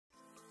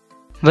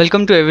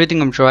Welcome to Everything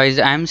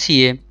Computerized. I am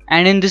CA,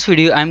 and in this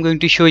video I am going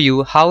to show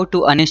you how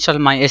to uninstall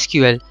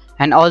MySQL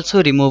and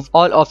also remove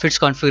all of its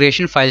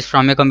configuration files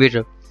from your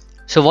computer.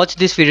 So watch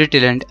this video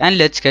till end and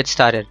let's get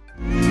started.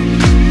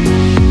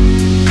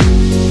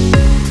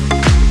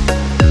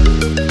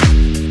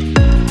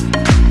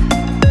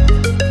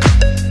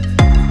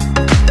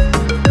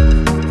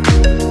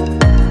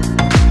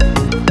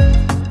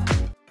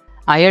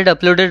 I had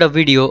uploaded a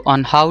video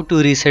on how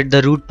to reset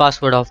the root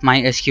password of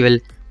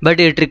MySQL, but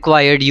it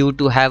required you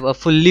to have a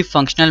fully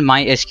functional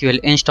MySQL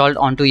installed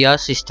onto your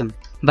system.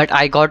 But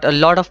I got a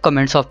lot of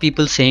comments of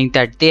people saying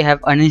that they have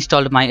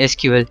uninstalled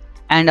MySQL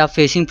and are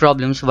facing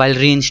problems while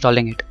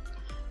reinstalling it.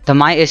 The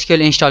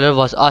MySQL installer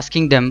was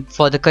asking them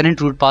for the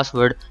current root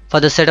password for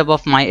the setup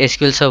of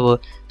MySQL server,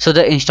 so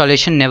the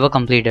installation never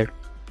completed.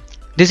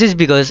 This is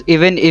because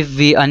even if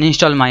we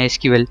uninstall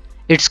MySQL,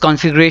 its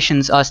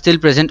configurations are still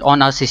present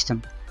on our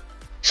system.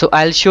 So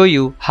I'll show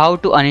you how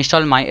to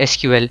uninstall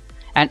MySQL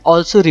and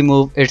also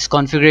remove its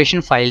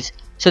configuration files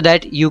so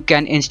that you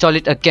can install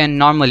it again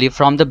normally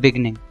from the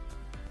beginning.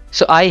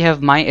 So I have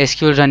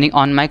MySQL running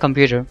on my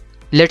computer.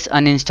 Let's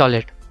uninstall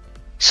it.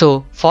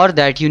 So for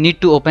that you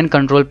need to open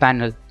Control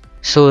Panel.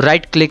 So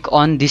right click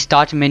on the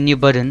Start menu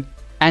button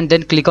and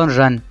then click on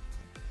Run.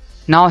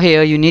 Now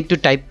here you need to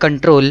type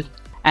Control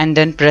and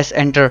then press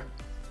Enter.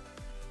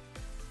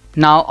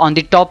 Now on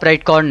the top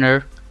right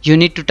corner you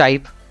need to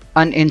type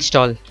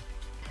Uninstall.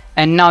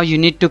 And now you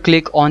need to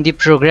click on the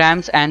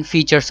Programs and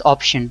Features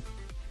option.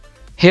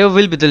 Here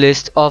will be the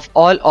list of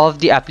all of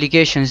the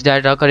applications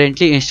that are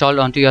currently installed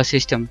onto your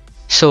system.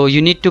 So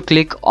you need to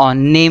click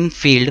on Name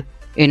field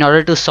in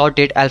order to sort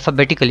it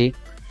alphabetically,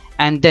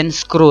 and then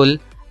scroll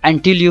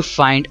until you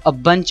find a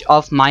bunch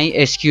of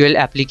MySQL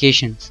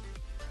applications.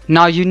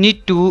 Now you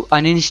need to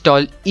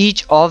uninstall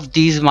each of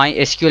these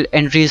MySQL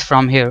entries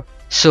from here.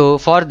 So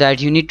for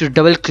that you need to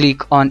double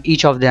click on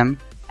each of them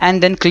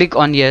and then click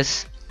on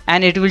Yes.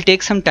 And it will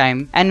take some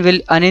time and will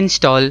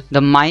uninstall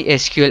the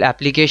MySQL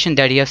application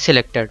that you have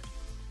selected.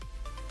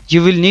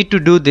 You will need to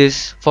do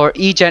this for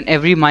each and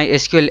every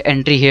MySQL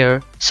entry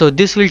here, so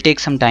this will take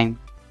some time.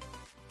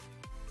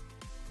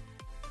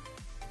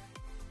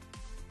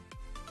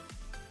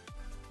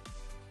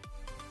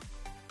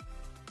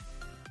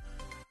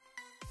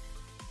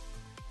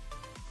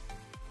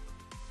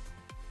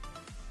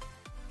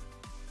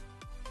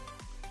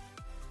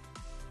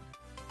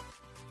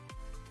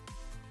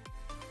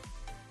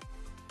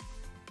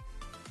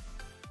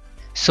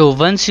 So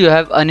once you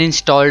have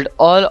uninstalled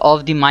all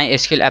of the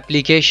MySQL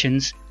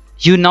applications,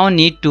 you now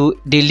need to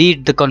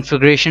delete the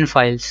configuration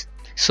files.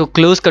 So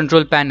close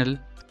Control Panel,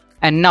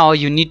 and now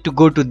you need to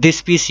go to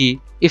this PC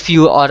if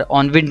you are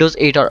on Windows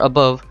 8 or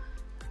above,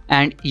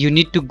 and you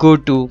need to go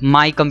to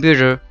My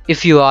Computer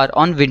if you are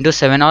on Windows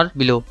 7 or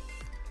below.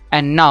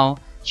 And now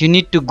you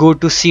need to go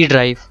to C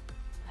drive,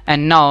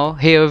 and now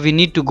here we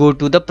need to go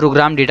to the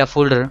ProgramData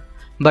folder,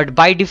 but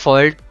by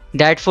default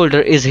that folder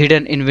is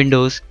hidden in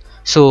Windows.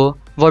 So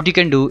what you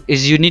can do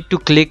is you need to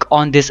click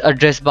on this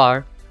address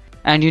bar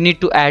and you need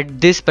to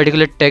add this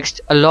particular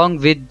text along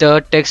with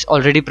the text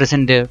already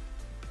present there.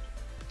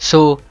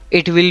 So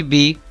it will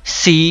be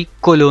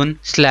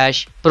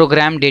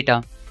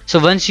C:/ProgramData. So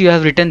once you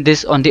have written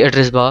this on the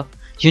address bar,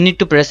 you need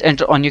to press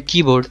enter on your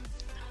keyboard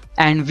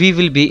and we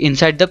will be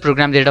inside the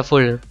ProgramData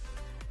folder.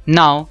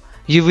 Now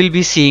you will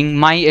be seeing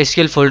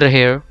MySQL folder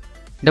here.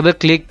 Double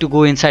click to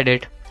go inside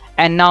it,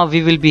 and now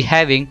we will be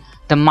having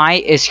the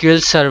MySQL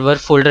Server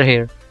folder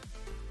here.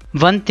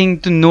 One thing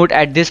to note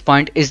at this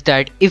point is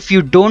that if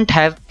you don't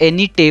have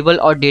any table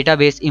or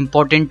database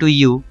important to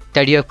you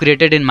that you have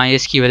created in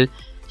MySQL,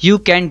 you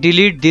can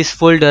delete this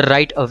folder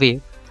right away.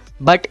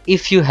 But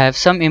if you have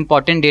some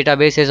important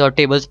databases or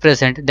tables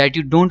present that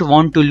you don't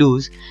want to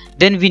lose,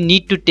 then we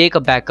need to take a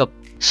backup.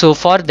 So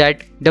for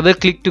that, double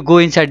click to go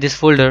inside this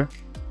folder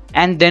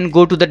and then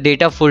go to the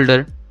data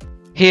folder.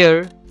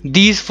 Here,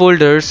 these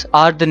folders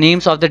are the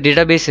names of the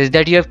databases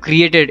that you have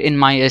created in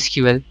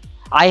MySQL.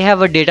 I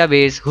have a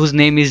database whose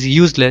name is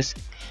useless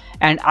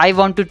and I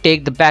want to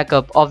take the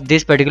backup of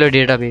this particular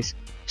database.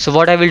 So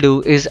what I will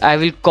do is I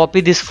will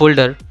copy this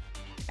folder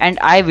and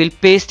I will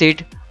paste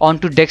it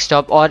onto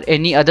desktop or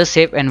any other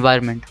safe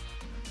environment.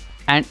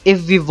 And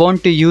if we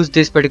want to use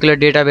this particular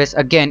database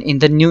again in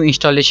the new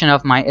installation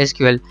of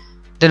MySQL,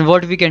 then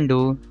what we can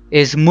do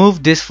is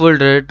move this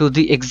folder to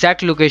the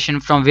exact location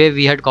from where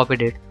we had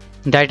copied it.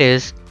 That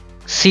is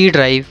C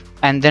drive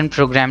and then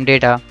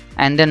ProgramData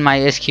and then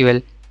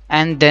MySQL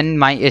and then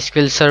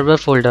MySQL Server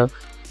folder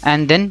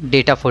and then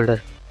data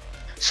folder.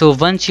 So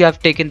once you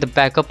have taken the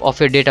backup of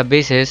your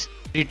databases,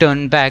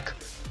 return back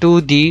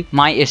to the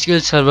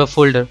MySQL Server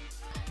folder.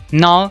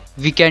 Now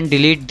we can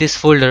delete this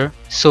folder,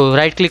 so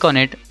right click on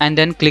it and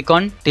then click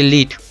on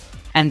delete,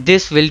 and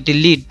this will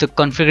delete the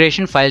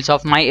configuration files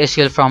of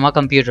MySQL from our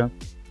computer.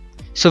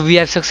 So we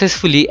have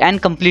successfully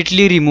and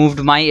completely removed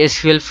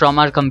MySQL from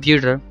our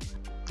computer.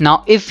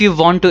 Now if you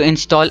want to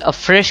install a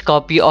fresh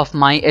copy of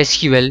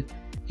MySQL,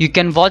 You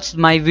can watch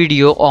my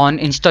video on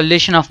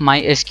installation of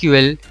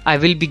MySQL. I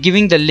will be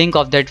giving the link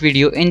of that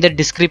video in the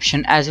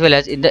description as well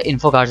as in the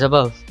info cards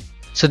above.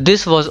 So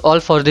this was all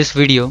for this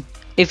video.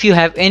 If you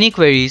have any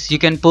queries, you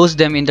can post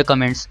them in the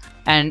comments,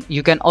 and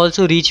you can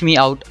also reach me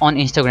out on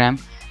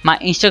Instagram. My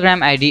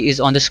Instagram ID is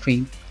on the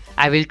screen.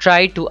 I will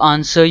try to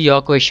answer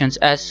your questions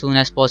as soon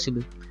as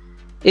possible.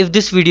 If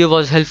this video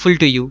was helpful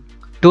to you,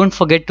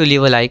 don't forget to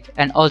leave a like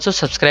and also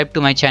subscribe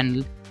to my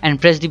channel and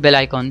press the bell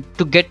icon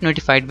to get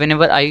notified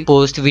whenever I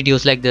post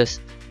videos like this.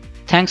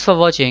 Thanks for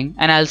watching,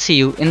 and I'll see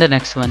you in the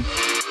next one.